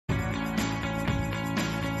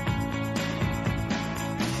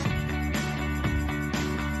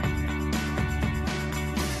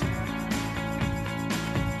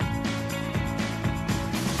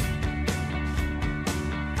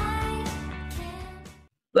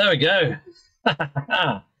There we go.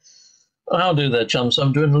 I'll do that, chum. So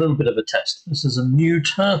I'm doing a little bit of a test. This is a new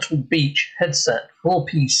Turtle Beach headset for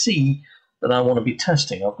PC that I want to be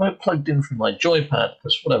testing. I've got it plugged in through my joypad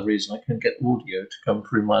because for whatever reason I couldn't get audio to come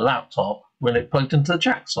through my laptop when it plugged into the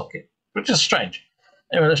jack socket, which is strange.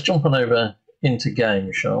 Anyway, let's jump on over into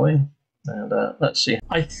game, shall we? And let's see.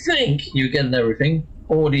 I think you're getting everything,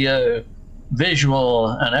 audio, visual,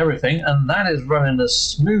 and everything, and that is running as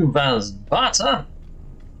smooth as butter.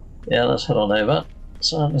 Yeah, let's head on over.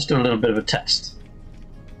 So let's do a little bit of a test.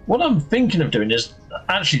 What I'm thinking of doing is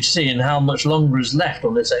actually seeing how much longer is left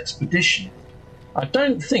on this expedition. I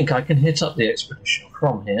don't think I can hit up the expedition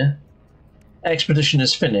from here. Expedition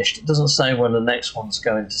is finished. It doesn't say when the next one's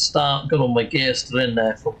going to start. Got all my gear still in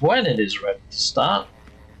there for when it is ready to start.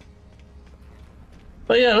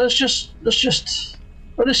 But yeah, let's just.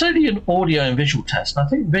 But it's only an audio and visual test. And I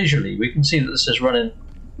think visually we can see that this is running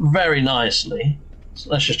very nicely. So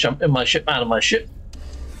let's just jump in my ship, out of my ship.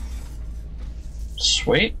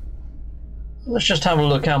 Sweet. Let's just have a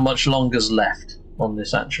look how much longer's left on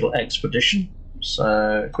this actual expedition.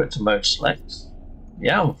 So quit to mode select.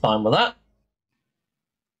 Yeah, I'm fine with that.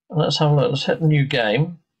 Let's have a look. Let's hit the new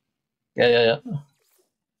game. Yeah.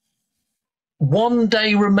 1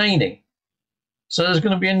 day remaining. So there's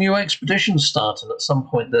going to be a new expedition starting at some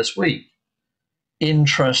point this week.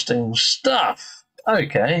 Interesting stuff.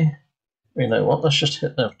 Okay. You know what? Let's just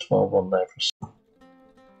hit F12 on there for a second.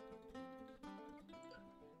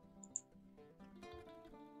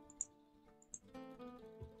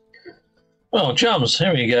 Well, chums,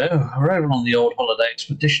 here we go. We're over on the old Holiday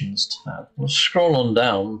Expeditions tab. We'll scroll on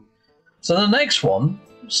down. So the next one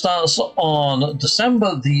starts on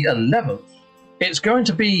December the 11th. It's going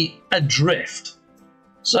to be Adrift.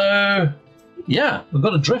 So, yeah, we've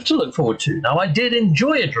got Adrift to look forward to. Now, I did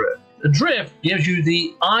enjoy Adrift. Adrift gives you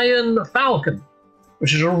the Iron Falcon,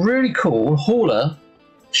 which is a really cool hauler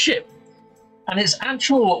ship. And its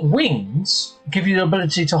actual wings give you the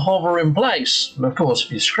ability to hover in place. And of course,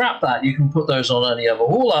 if you scrap that, you can put those on any other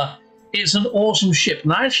hauler. It's an awesome ship,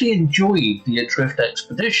 and I actually enjoyed the Adrift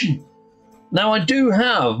expedition. Now, I do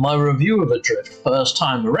have my review of Adrift first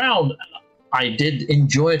time around. I did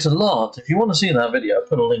enjoy it a lot. If you want to see that video, I'll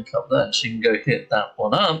put a link up there so you can go hit that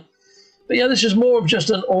one up. But yeah, this is more of just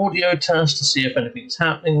an audio test to see if anything's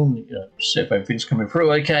happening, see if everything's coming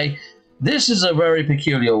through okay. This is a very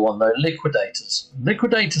peculiar one, though, Liquidators.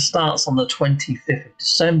 Liquidator starts on the 25th of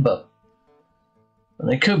December.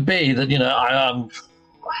 And it could be that,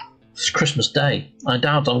 it's Christmas Day. I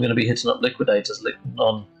doubt I'm going to be hitting up Liquidators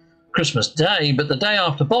on Christmas Day, but the day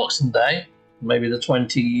after Boxing Day, maybe the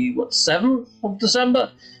 27th of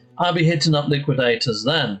December, I'll be hitting up Liquidators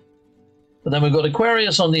then. But then we've got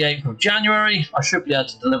Aquarius on the 8th of January. I should be able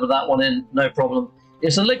to deliver that one in, no problem.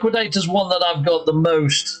 It's the Liquidators one that I've got the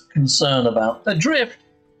most concern about. Adrift,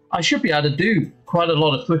 I should be able to do quite a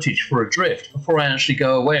lot of footage for Adrift before I actually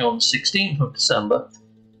go away on the 16th of December.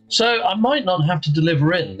 So I might not have to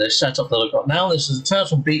deliver in this setup that I've got now. This is a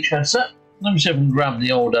Turtle Beach headset. Let me see if I can grab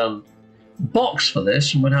the old box for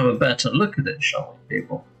this and we'll have a better look at it, shall we,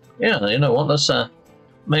 people? Yeah, you know what, let's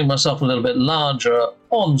make myself a little bit larger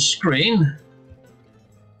on screen.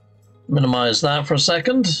 Minimize that for a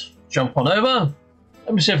second. Jump on over.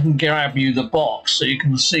 Let me see if I can grab you the box so you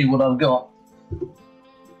can see what I've got.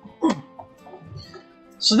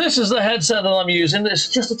 So this is the headset that I'm using. It's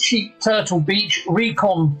just a cheap Turtle Beach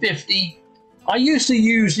Recon 50. I used to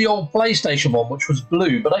use the old PlayStation one, which was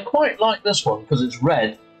blue, but I quite like this one because it's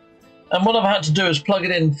red. And what I've had to do is plug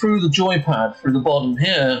it in through the joypad through the bottom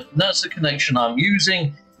here. And that's the connection I'm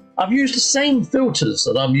using. I've used the same filters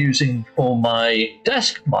that I'm using for my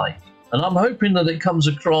desk mic, and I'm hoping that it comes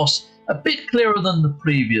across a bit clearer than the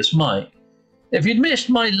previous mic. If you'd missed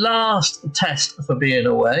my last test for being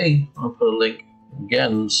away, I'll put a link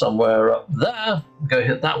again somewhere up there. Go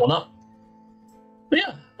hit that one up. But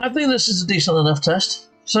yeah, I think this is a decent enough test.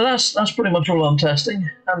 So that's pretty much all I'm testing,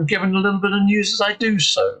 and giving a little bit of news as I do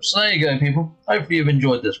so. So there you go, people. Hopefully you've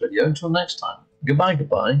enjoyed this video. Until next time,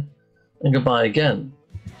 goodbye, and goodbye again.